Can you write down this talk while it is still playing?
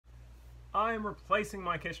I am replacing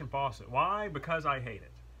my kitchen faucet. Why? Because I hate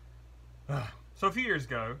it. So a few years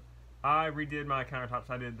ago, I redid my countertops.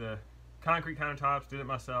 I did the concrete countertops, did it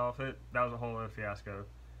myself. That was a whole other fiasco.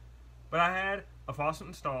 But I had a faucet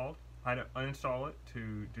installed. I had to uninstall it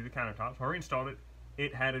to do the countertops. When I reinstalled it,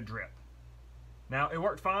 it had a drip. Now, it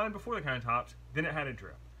worked fine before the countertops, then it had a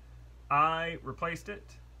drip. I replaced it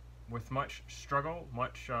with much struggle,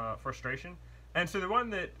 much frustration. And so the one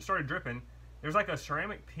that started dripping, there's like a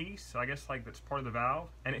ceramic piece, I guess like that's part of the valve,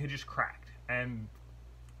 and it had just cracked. And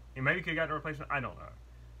maybe you could have gotten a replacement, I don't know.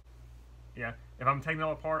 Yeah, if I'm taking it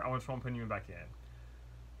all apart, I just want putting you back in.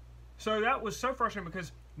 So that was so frustrating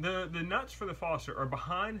because the nuts for the faucet are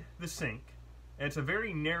behind the sink. And it's a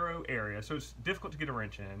very narrow area, so it's difficult to get a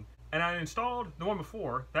wrench in. And I installed the one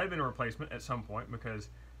before. That had been a replacement at some point because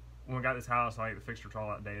when we got this house, like the fixtures were all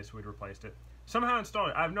outdated, so we'd replaced it. Somehow I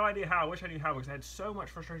installed it. I have no idea how. I wish I knew how because I had so much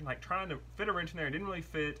frustration, like trying to fit a wrench in there. It didn't really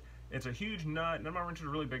fit. It's a huge nut. None of my wrenches are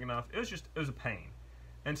really big enough. It was a pain.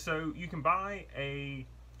 And so you can buy a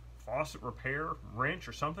faucet repair wrench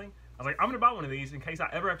or something. I was like, I'm going to buy one of these in case I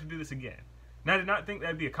ever have to do this again. Now, I did not think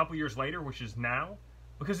that'd be a couple years later, which is now,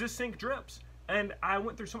 because this sink drips. And I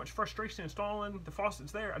went through so much frustration installing the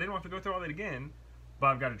faucets there. I didn't want to go through all that again, but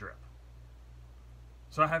I've got a drip.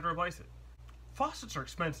 So I have to replace it. Faucets are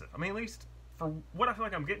expensive. I mean, at least for what I feel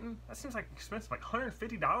like I'm getting, that seems like expensive. Like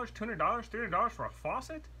 $150, $200, $300 for a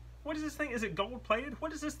faucet? What is this thing? Is it gold plated?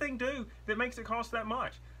 What does this thing do that makes it cost that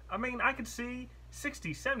much? I mean, I could see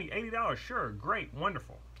 $60, $70, $80. Sure, great,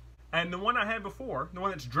 wonderful. And the one I had before, the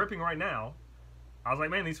one that's dripping right now, I was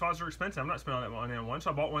like, man, these faucets are expensive. I'm not spending all that money on one,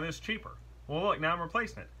 so I bought one that's cheaper. Well, look, now I'm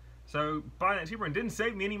replacing it. So buying that cheaper and didn't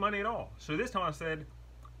save me any money at all. So this time I said,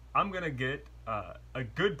 I'm going to get a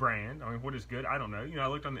good brand. I mean, what is good? I don't know. You know, I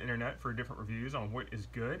looked on the internet for different reviews on what is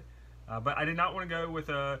good. But I did not want to go with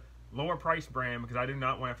a lower price brand because I do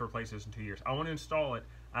not want to have to replace this in 2 years. I want to install it.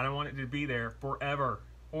 I don't want it to be there forever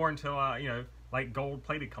or until, you know, like gold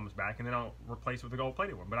plated comes back and then I'll replace it with a gold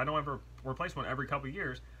plated one. But I don't have to replace one every couple of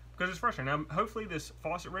years because it's frustrating. Now, hopefully this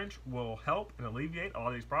faucet wrench will help and alleviate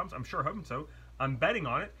all these problems. I'm sure hoping so. I'm betting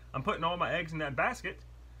on it. I'm putting all my eggs in that basket.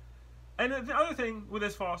 And the other thing with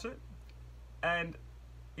this faucet, and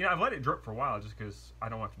you know, I've let it drip for a while just because I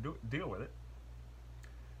don't want to deal with it.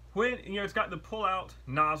 When, you know, it's got the pull-out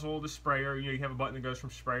nozzle, the sprayer, you know, you have a button that goes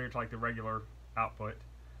from sprayer to like the regular output.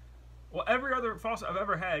 Well, every other faucet I've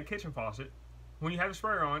ever had, kitchen faucet, when you have the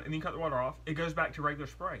sprayer on and then you cut the water off, it goes back to regular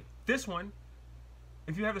spray. This one,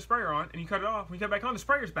 if you have the sprayer on and you cut it off, when you cut it back on, the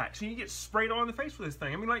sprayer's back. So you get sprayed all in the face with this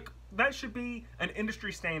thing. I mean, like, that should be an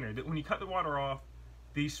industry standard, that when you cut the water off,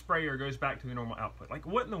 the sprayer goes back to the normal output. Like,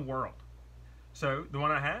 what in the world? So, the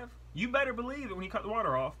one I have, you better believe that when you cut the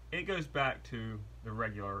water off, it goes back to the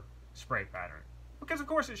regular spray pattern. Because, of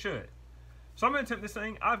course, it should. So, I'm going to attempt this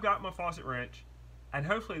thing. I've got my faucet wrench, and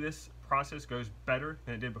hopefully this process goes better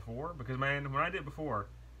than it did before. Because, man, when I did it before,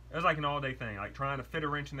 it was like an all-day thing. Like, trying to fit a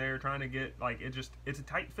wrench in there, trying to get, like, it's a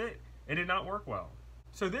tight fit. It did not work well.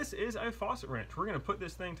 So, this is a faucet wrench. We're going to put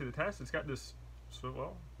this thing to the test. It's got this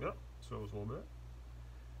swivel. Yep, swivels a little bit.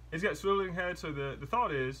 It's got swiveling head, so the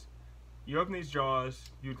thought is, you open these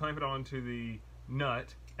jaws, you would clamp it onto the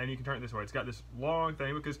nut, and you can turn it this way. It's got this long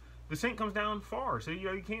thing because the sink comes down far, so you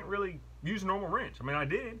know, you can't really use a normal wrench. I mean, I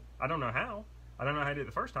did. I don't know how. I don't know how I did it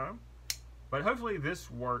the first time. But hopefully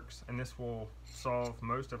this works, and this will solve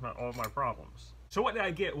most, if not all, of my problems. So what did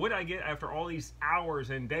I get? What did I get after all these hours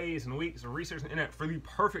and days and weeks of researching the internet for the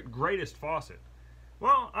perfect, greatest faucet?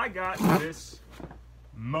 Well, I got this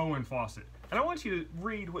Moen faucet. And I want you to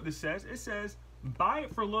read what this says. It says, buy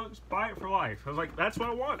it for looks, buy it for life. I was like, that's what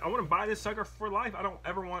I want. I want to buy this sucker for life. I don't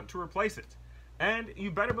ever want to replace it. And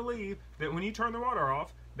you better believe that when you turn the water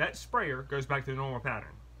off, that sprayer goes back to the normal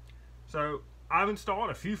pattern. So I've installed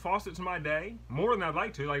a few faucets in my day, more than I'd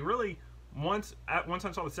like to. Like really, once I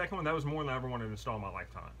installed the second one, that was more than I ever wanted to install in my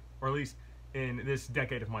lifetime. Or at least in this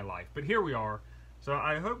decade of my life. But here we are. So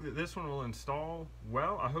I hope that this one will install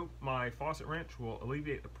well. I hope my faucet wrench will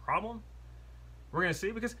alleviate the problem. We're going to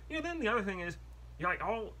see, because, you know, then the other thing is, you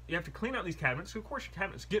have to clean out these cabinets. So of course your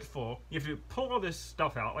cabinets get full. You have to pull all this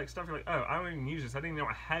stuff out, like stuff you're like, oh, I don't even use this. I didn't even know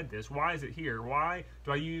I had this. Why is it here? Why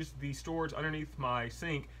do I use the storage underneath my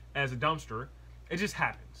sink as a dumpster? It just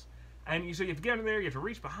happens. And so you have to get under there. You have to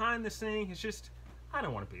reach behind the sink. It's just, I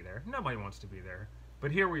don't want to be there. Nobody wants to be there.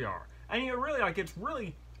 But here we are. And you know, really, like, it's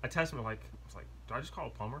really a testament. Like, it's like, do I just call a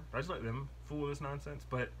plumber? Do I just let them fool with this nonsense?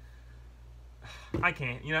 But I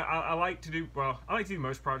can't. You know, I like to do, well, I like to do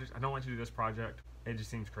most projects. I don't like to do this project. It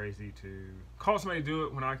just seems crazy to call somebody to do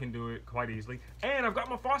it when I can do it quite easily. And I've got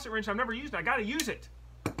my faucet wrench. I've never used it. I got to use it.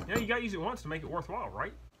 You know, you got to use it once to make it worthwhile,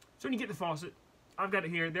 right? So when you get the faucet, I've got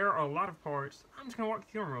it here. There are a lot of parts. I'm just going to walk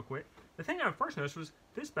through them real quick. The thing I first noticed was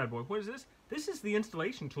this bad boy. What is this? This is the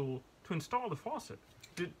installation tool to install the faucet.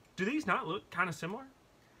 Do these not look kind of similar?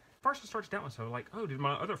 First I started to doubt myself, like, oh, did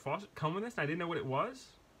my other faucet come with this and I didn't know what it was?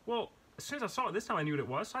 Well, as soon as I saw it this time I knew what it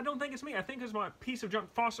was, so I don't think it's me. I think it's my piece of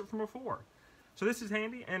junk faucet from before. So this is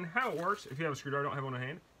handy, and how it works, if you have a screwdriver, I don't have one on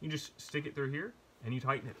hand, you just stick it through here and you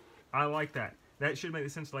tighten it. I like that. That should make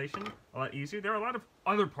this installation a lot easier. There are a lot of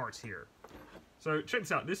other parts here. So check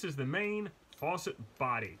this out. This is the main faucet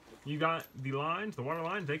body. You got the lines, the water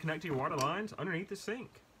lines, they connect to your water lines underneath the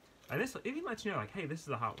sink. And this even lets you know, like, hey, this is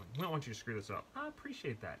a hot one. We don't want you to screw this up. I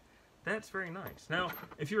appreciate that. That's very nice. Now,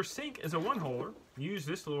 if your sink is a one-holer, use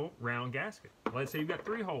this little round gasket. Let's say you've got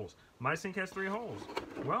 3 holes. My sink has 3 holes.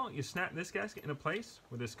 Well, you snap this gasket into place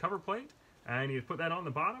with this cover plate, and you put that on the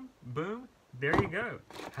bottom. Boom. There you go.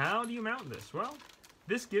 How do you mount this? Well,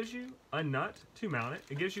 this gives you a nut to mount it.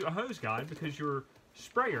 It gives you a hose guide because your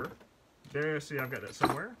sprayer, there, see, I've got that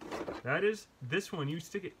somewhere. That is this one. You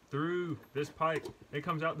stick it through this pipe. It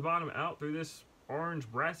comes out the bottom, out through this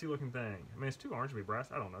orange, brassy looking thing. I mean, it's too orange to be brass.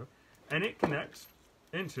 I don't know. And it connects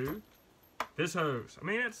into this hose. I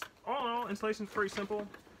mean, it's all in all, installation's pretty simple.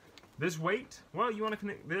 This weight, well, you want to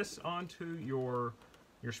connect this onto your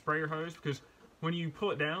sprayer hose because when you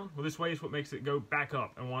pull it down, well, this weight is what makes it go back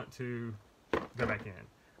up and want to go back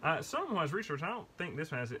in. Some was research. I don't think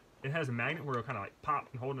this one has it. It has a magnet where it'll kind of like pop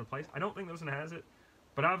and hold it in place. I don't think this one has it,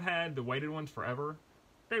 but I've had the weighted ones forever.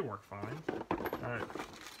 They work fine.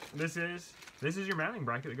 This is your mounting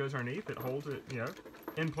bracket that goes underneath. It holds it, you know,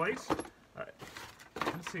 in place.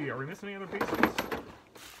 Let's see. Are we missing any other pieces?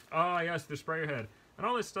 Oh yes, the sprayer head and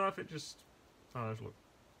all this stuff. It just there's a little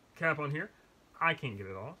cap on here. I can't get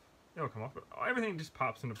it off. It'll come off, but everything just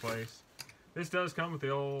pops into place. This does come with the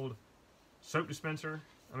old soap dispenser.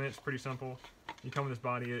 I mean, it's pretty simple. You come with this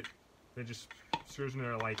body, it just screws in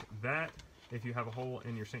there like that. If you have a hole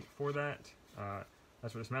in your sink for that,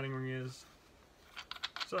 that's what this mounting ring is.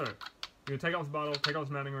 So, you take off the bottle, take off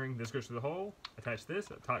this mounting ring, this goes through the hole, attach this,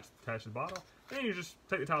 attach the bottle, and you just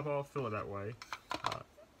take the top off, fill it that way.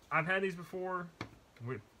 I've had these before.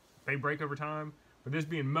 They break over time, but this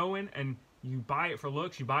being Moen, and you buy it for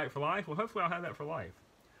looks, you buy it for life, well, hopefully I'll have that for life.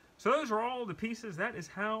 So those are all the pieces. That is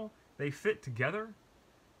how they fit together.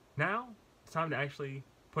 Now, it's time to actually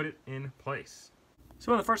put it in place.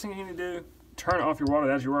 So the first thing you need to do, turn off your water.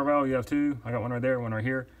 That's your water valve. You have 2. I got one right there, one right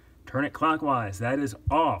here. Turn it clockwise. That is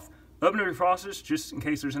off. Open up your faucets just in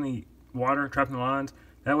case there's any water trapped in the lines.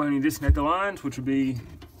 That way when you disconnect the lines, which would be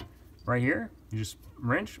right here, you just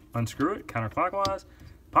wrench, unscrew it counterclockwise,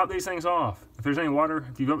 pop these things off. If there's any water,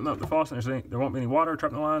 if you've opened up the faucet, there won't be any water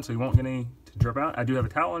trapped in the line, so you won't get any to drip out. I do have a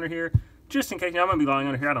towel under here, just in case. I'm going to be lying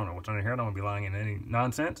under here. I don't know what's under here. I don't want to be lying in any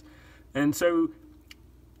nonsense. And so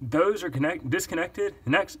those are disconnected. The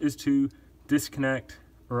next is to disconnect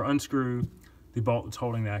or unscrew the bolt that's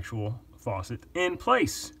holding the actual faucet in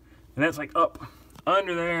place. And that's like up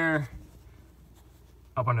under there,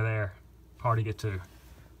 up under there. Hard to get to.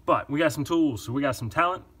 But we got some tools, so we got some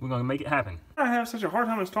talent. We're going to make it happen. I have such a hard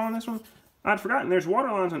time installing this one. I'd forgotten there's water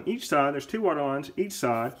lines on each side. There's 2 water lines each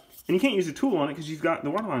side. And you can't use a tool on it because you've got the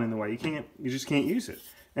water line in the way. You just can't use it.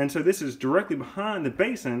 And so this is directly behind the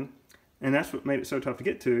basin, and that's what made it so tough to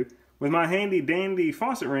get to. With my handy dandy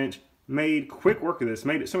faucet wrench, made quick work of this.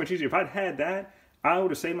 Made it so much easier. If I'd had that, I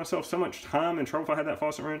would have saved myself so much time and trouble if I had that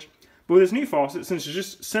faucet wrench. But with this new faucet, since it's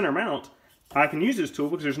just center mount, I can use this tool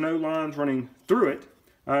because there's no lines running through it.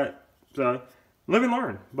 So live and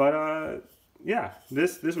learn. But yeah,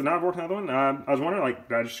 this would not have worked on the other one. I was wondering, like,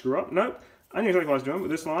 did I just screw up? Nope. I knew exactly what I was doing, but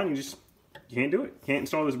this line, you can't do it. You can't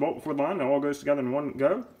install this bolt before the line. It all goes together in one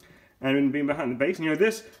go. And being behind the basin, you know,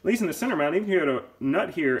 this, at least in the center mount, even if you had a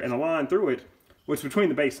nut here and a line through it, which between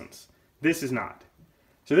the basins. This is not.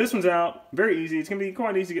 So this one's out. Very easy. It's going to be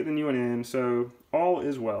quite easy to get the new one in. So all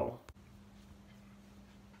is well.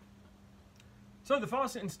 So the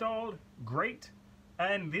faucet installed, great.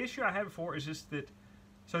 And the issue I had before is just that,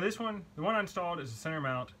 so this one, the one I installed is a center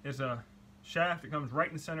mount, is a shaft that comes right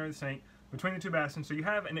in the center of the sink between the 2 basins, so you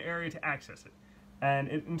have an area to access it. And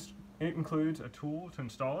it includes a tool to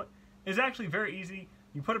install it. It's actually very easy.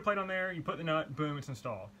 You put a plate on there, you put the nut, boom, it's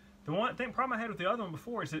installed. The problem I had with the other one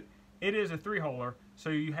before is that it is a 3-holer, so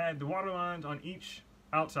you had the water lines on each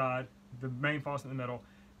outside, the main faucet in the middle,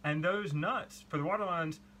 and those nuts for the water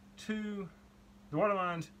lines to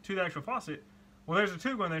the actual faucet. Well, there's a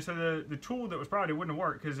tube on there, so the tool that was probably wouldn't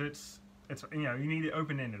work because it's you know, you need it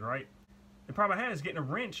open-ended, right? The problem I had is getting a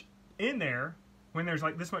wrench in there when there's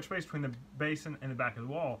like this much space between the basin and the back of the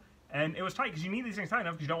wall, and it was tight because you need these things tight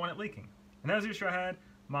enough because you don't want it leaking. And that was the issue I had.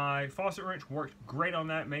 My faucet wrench worked great on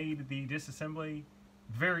that, made the disassembly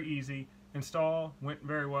very easy. Install went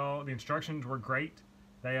very well. The instructions were great.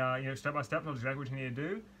 They, step by step, knows exactly what you need to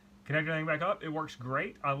do. Connect everything back up. It works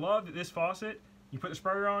great. I love that this faucet, you put the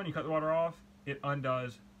sprayer on, you cut the water off, it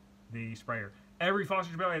undoes the sprayer. Every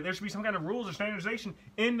faucet should be like, there should be some kind of rules or standardization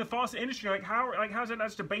in the faucet industry. How's that not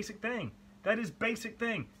just a basic thing? That is basic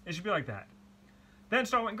thing. It should be like that. That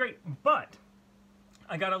install went great, but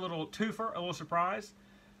I got a little twofer, a little surprise.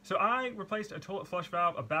 So I replaced a toilet flush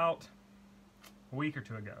valve about a week or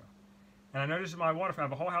two ago. And I noticed that my water, I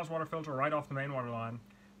have a whole house water filter right off the main water line.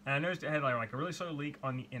 And I noticed it had like a really slow leak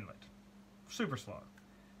on the inlet. Super slow.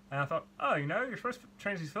 And I thought, oh, you're supposed to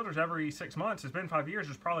change these filters every 6 months. It's been 5 years.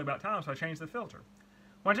 It's probably about time, so I changed the filter.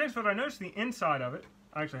 When I changed the filter, I noticed the inside of it.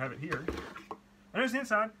 I actually have it here. I noticed the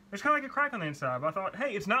inside. There's kind of like a crack on the inside. But I thought,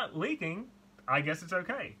 hey, it's not leaking. I guess it's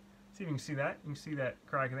okay. See if you can see that. You can see that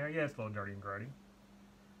crack in there. Yeah, it's a little dirty and grody.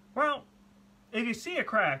 Well, if you see a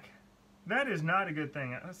crack, that is not a good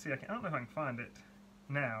thing. Let's see. I don't know if I can find it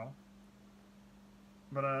now.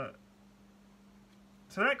 But,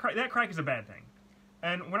 so that crack is a bad thing.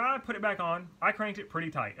 And when I put it back on, I cranked it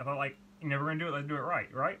pretty tight. I thought, like, you're never going to do it, let's do it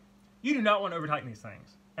right? You do not want to over-tighten these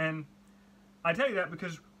things. And I tell you that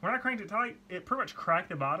because when I cranked it tight, it pretty much cracked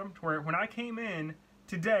the bottom to where when I came in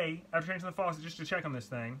today, after changing the faucet just to check on this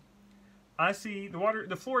thing, I see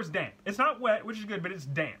the floor is damp. It's not wet, which is good, but it's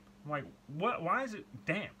damp. I'm like, what? Why is it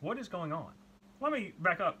damp? What is going on? Let me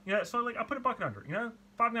back up. So like, I put a bucket under it,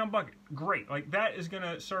 5-gallon bucket. Great. Like, that is going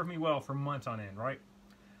to serve me well for months on end, right?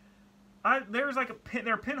 There's like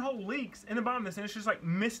there are pinhole leaks in the bottom of this, and it's just like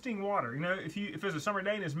misting water. If it was a summer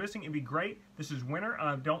day and it's misting, it'd be great. This is winter.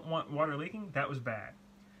 I don't want water leaking. That was bad.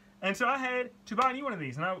 And so I had to buy a new one of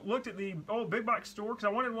these, and I looked at the old big box store because I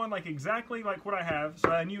wanted one like exactly like what I have, so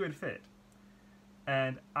I knew it'd fit.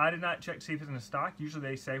 And I did not check to see if it's in stock. Usually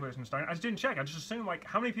they say what's in stock. I just didn't check. I just assumed like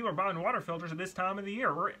how many people are buying water filters at this time of the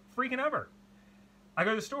year or freaking ever. I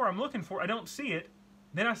go to the store. I'm looking for it. I don't see it.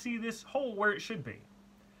 Then I see this hole where it should be.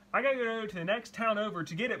 I gotta go to the next town over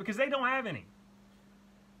to get it because they don't have any.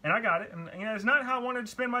 And I got it, and it's not how I wanted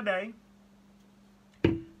to spend my day.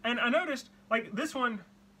 And I noticed, like this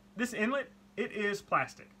inlet, it is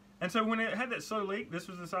plastic. And so when it had that slow leak, this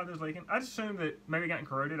was the side that was leaking, I just assumed that maybe it got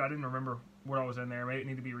corroded. I didn't remember what all was in there. Maybe it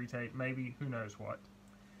needed to be retaped, maybe who knows what.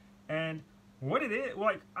 And what it is,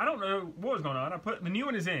 like, I don't know what was going on. The new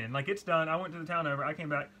one is in, like it's done. I went to the town over, I came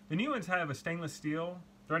back. The new ones have a stainless steel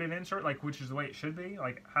threaded insert, like which is the way it should be.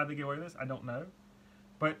 Like how they get away with this, I don't know.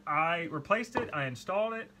 But I replaced it, I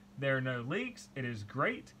installed it. There are no leaks. It is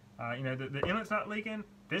great. The inlet's not leaking.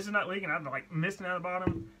 This is not leaking. I'm like misting out the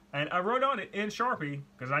bottom. And I wrote on it in Sharpie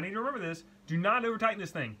because I need to remember this. Do not over tighten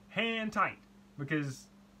this thing. Hand tight, because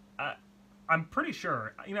I'm pretty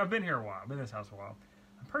sure. I've been here a while. I've been in this house a while.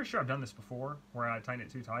 I'm pretty sure I've done this before where I tightened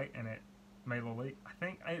it too tight and it made a little leak. I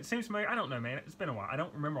think it seems familiar. I don't know, man. It's been a while. I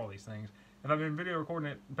don't remember all these things. If I've been video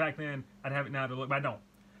recording it back then, I'd have it now to look, but I don't.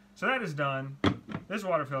 So that is done. This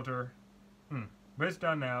water filter, but it's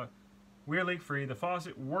done now. We're leak free. The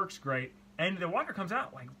faucet works great, and the water comes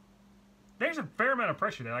out like there's a fair amount of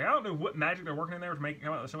pressure there. Like I don't know what magic they're working in there to make it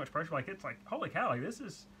come out with so much pressure. Like it's like holy cow! Like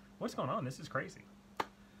what's going on? This is crazy.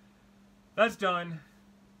 That's done.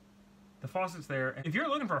 The faucet's there. If you're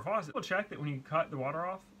looking for a faucet, we'll check that when you cut the water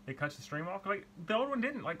off, it cuts the stream off. Like the old one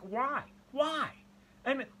didn't. Like why? Why?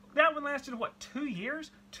 And that one lasted, what, 2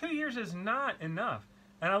 years? 2 years is not enough.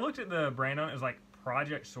 And I looked at the brand on it. It was like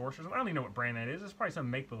Project Source. I don't even know what brand that is. It's probably some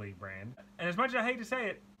make-believe brand. And as much as I hate to say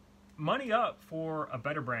it, money up for a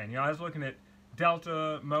better brand. I was looking at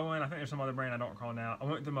Delta, Moen. I think there's some other brand I don't recall now. I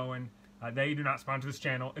went to Moen. They do not sponsor this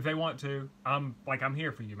channel. If they want to, I'm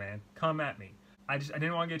here for you, man. Come at me. I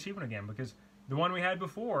didn't want to get a cheap one again because the one we had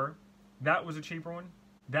before, that was a cheaper one.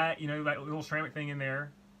 That, that little ceramic thing in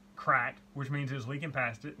there cracked, which means it was leaking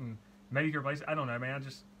past it, and maybe you could replace it. I don't know, man. I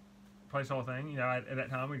just replaced the whole thing. At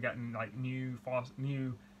that time we'd gotten like new faucet,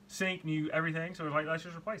 new sink, new everything, so it was like, let's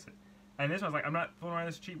just replace it. And this one's like, I'm not fooling around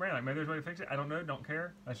this cheap brand. Like maybe there's a way to fix it. I don't know. Don't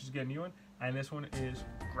care. Let's just get a new one. And this one is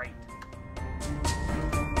great.